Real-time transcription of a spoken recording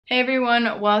Hey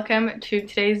everyone, welcome to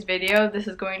today's video. This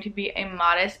is going to be a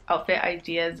modest outfit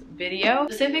ideas video,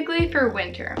 specifically for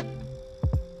winter.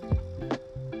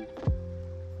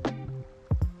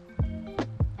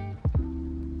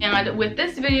 And with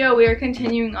this video, we are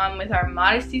continuing on with our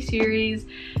modesty series,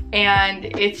 and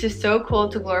it's just so cool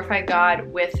to glorify God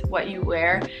with what you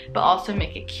wear, but also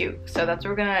make it cute. So that's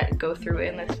what we're gonna go through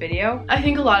in this video. I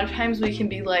think a lot of times we can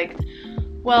be like,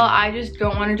 well, I just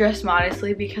don't want to dress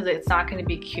modestly because it's not going to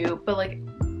be cute. But like,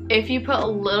 if you put a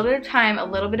little bit of time, a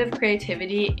little bit of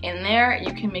creativity in there,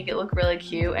 you can make it look really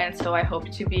cute. And so I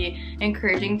hope to be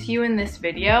encouraging to you in this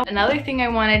video. Another thing I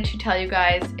wanted to tell you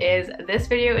guys is this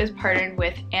video is partnered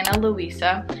with Ana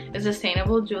Luisa, a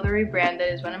sustainable jewelry brand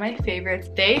that is one of my favorites.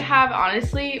 They have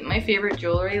honestly my favorite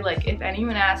jewelry. Like, if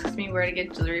anyone asks me where to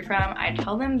get jewelry from, I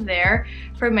tell them there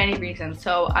for many reasons.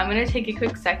 So I'm going to take a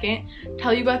quick second,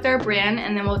 tell you about their brand,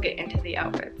 and then we'll get into the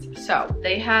outfits. So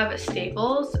they have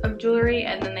staples of jewelry,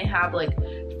 and then they have like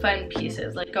fun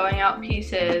pieces, like going out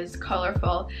pieces,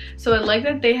 colorful. So I like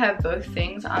that they have both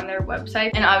things on their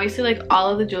website. And obviously, like,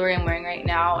 all of the jewelry I'm wearing right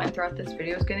now and throughout this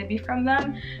video is going to be from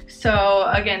them. So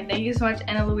again, thank you so much,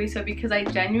 Ana Luisa, because I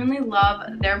genuinely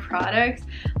love their products.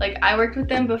 Like, I worked with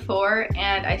them before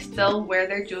and I still wear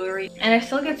their jewelry and I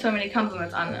still get so many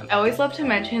compliments on them. I always love to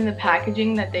mention the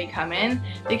packaging that they come in.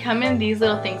 They come in these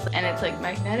little things and it's like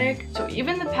magnetic. So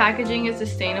even the packaging is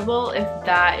sustainable, if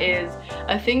that is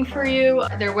a thing for you.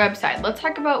 Their website, let's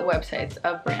talk about websites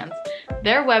of brands.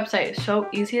 Their website is so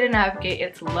easy to navigate.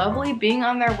 It's lovely being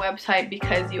on their website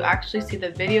because you actually see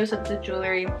the videos of the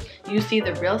jewelry, you see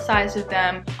the real size of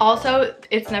them. Also,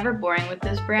 it's never boring with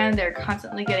this brand. They're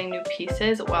constantly getting new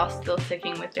pieces while still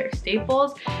sticking with their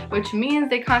staples, which means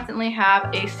they constantly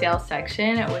have a sale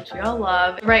section, which we all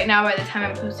love. Right now, by the time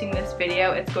I'm posting this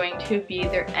video, it's going to be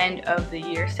their end of the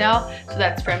year sale. So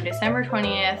that's from December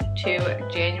 20th to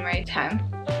January 10th.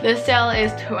 This sale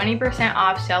is 20%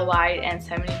 off sale-wide and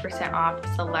 70% off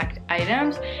select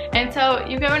items. And so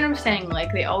you get what I'm saying,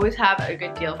 like, they always have a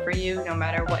good deal for you no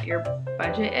matter what your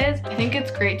budget is. I think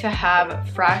it's great to have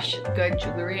fresh, good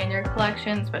jewelry in your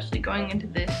collection, especially going into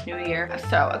this new year.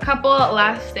 So a couple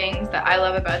last things that I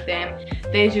love about them: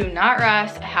 they do not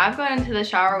rust. I have gone into the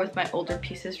shower with my older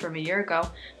pieces from a year ago.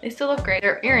 They still look great.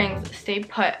 Their earrings stay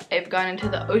put. I've gone into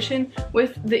the ocean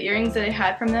with the earrings that I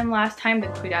had from them last time, the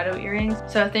cuidado earrings.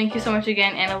 So thank you so much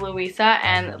again, Ana Luisa,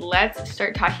 and let's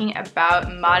start talking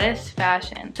about modest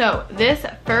fashion. So this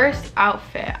first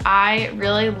outfit, I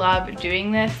really love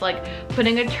doing this, like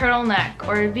putting a turtleneck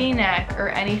or a v-neck or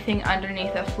anything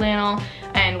underneath a flannel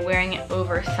and wearing it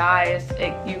oversized.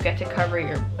 You get to cover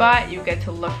your butt, you get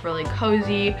to look really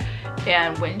cozy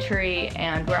and wintry,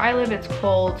 and where I live it's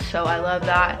cold, so I love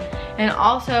that. And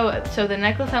also, so the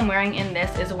necklace I'm wearing in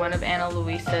this is one of Ana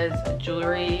Luisa's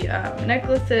jewelry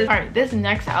necklaces. Alright, this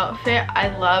next outfit,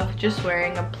 I love just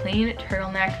wearing a plain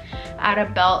turtleneck, add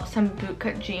a belt, some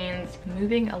bootcut jeans,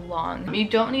 moving along. You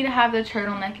don't need to have the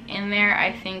turtleneck in there.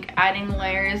 I think adding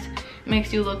layers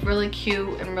makes you look really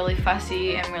cute and really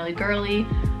fussy and really girly.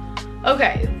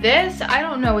 Okay, this, I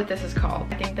don't know what this is called.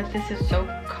 I think that this is so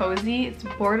cozy. It's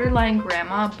borderline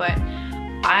grandma, but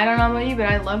I don't know about you, but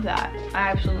I love that. I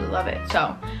absolutely love it.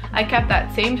 So I kept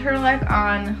that same turtleneck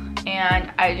on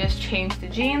and I just changed the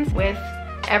jeans. With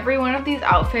every one of these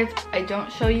outfits, I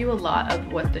don't show you a lot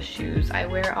of what the shoes I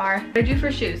wear are. What I do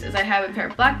for shoes is I have a pair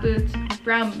of black boots,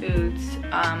 brown boots,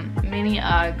 mini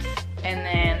Uggs, and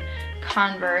then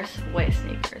Converse white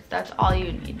sneakers. That's all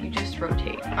you need. You just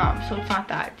rotate. So it's not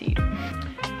that deep.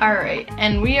 Alright,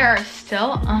 and we are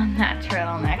still on that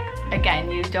turtleneck.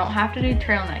 Again, you don't have to do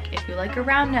turtleneck. If you like a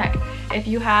round neck, if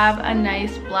you have a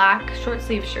nice black short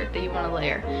sleeve shirt that you want to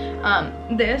layer.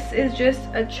 This is just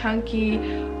a chunky,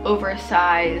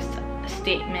 oversized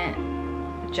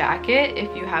statement jacket.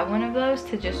 If you have one of those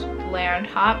to just layer on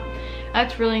top,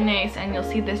 that's really nice. And you'll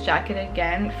see this jacket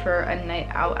again for a night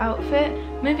out outfit.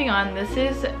 Moving on, this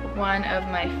is one of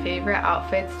my favorite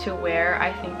outfits to wear.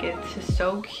 I think it's just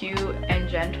so cute and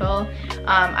gentle.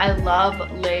 I love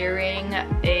layering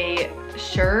a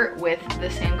shirt with the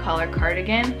same color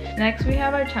cardigan. Next, we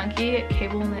have our chunky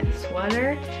cable knit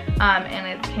sweater, and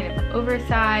it's kind of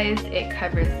oversized. It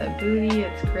covers the booty.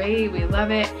 It's great. We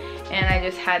love it. And I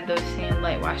just had those same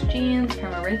light wash jeans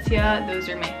from Aritiza. Those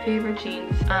are my favorite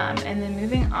jeans. And then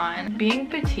moving on, being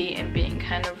petite and being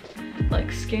kind of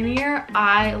like skinnier,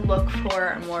 I look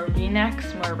for more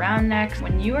v-necks, more round necks.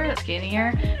 When you are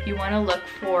skinnier, you want to look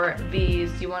for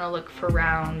V's, you want to look for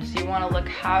rounds, you want to look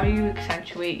how do you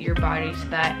accentuate your body so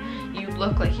that you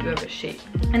look like you have a shape.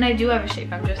 And I do have a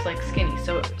shape, I'm just like skinny,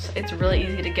 so it's really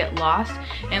easy to get lost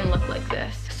and look like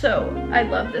this. So I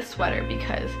love this sweater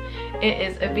because It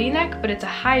is a v-neck, but it's a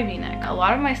high v-neck. A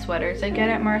lot of my sweaters I get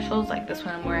at Marshals, like this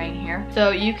one I'm wearing here. So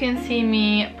you can see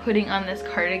me putting on this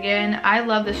cardigan. I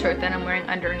love the shirt that I'm wearing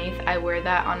underneath. I wear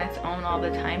that on its own all the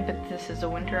time, but this is a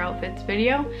winter outfits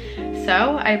video.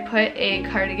 So I put a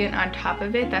cardigan on top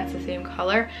of it that's the same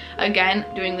color. Again,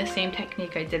 doing the same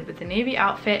technique I did with the navy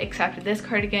outfit, except this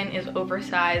cardigan is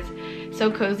oversized,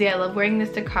 so cozy. I love wearing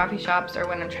this to coffee shops or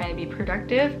when I'm trying to be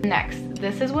productive. Next,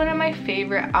 this is one of my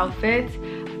favorite outfits.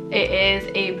 It is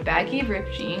a baggy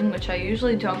ripped jean, which I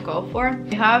usually don't go for.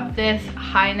 I have this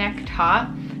high neck top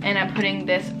and I'm putting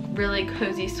this really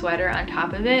cozy sweater on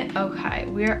top of it. Okay,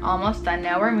 we're almost done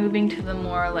now. We're moving to the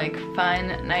more like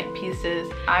fun night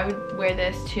pieces. I would wear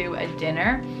this to a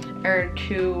dinner or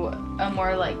to a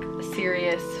more like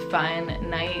serious fun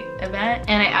night event,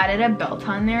 and I added a belt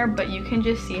on there, but you can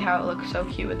just see how it looks so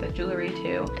cute with the jewelry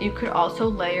too. You could also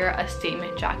layer a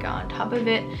statement jacket on top of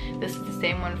it. This is the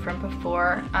same one from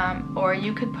before, or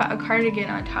you could put a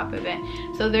cardigan on top of it.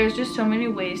 So there's just so many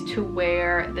ways to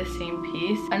wear the same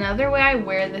piece. Another way I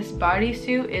wear this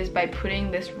bodysuit is by putting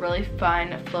this really fun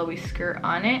flowy skirt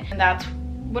on it, and that's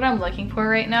what I'm looking for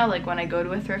right now. Like when I go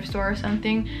to a thrift store or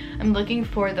something, I'm looking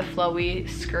for the flowy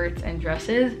skirts and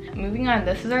dresses. Moving on,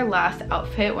 this is our last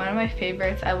outfit, one of my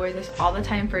favorites. I wear this all the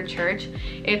time for church.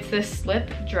 It's this slip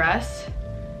dress.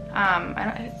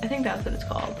 I think that's what it's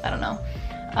called, I don't know.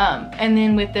 And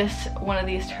then with this, one of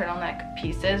these turtleneck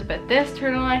pieces, but this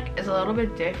turtleneck is a little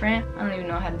bit different. I don't even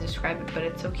know how to describe it, but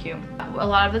it's so cute. A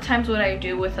lot of the times what I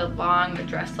do with a long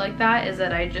dress like that is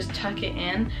that I just tuck it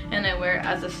in and I wear it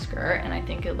as a skirt, and I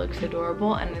think it looks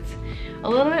adorable and it's a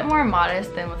little bit more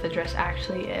modest than what the dress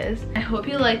actually is. I hope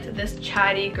you liked this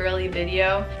chatty girly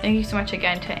video. Thank you so much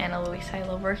again to Ana Luisa. I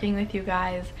love working with you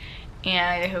guys,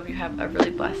 and I hope you have a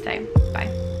really blessed day.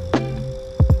 Bye.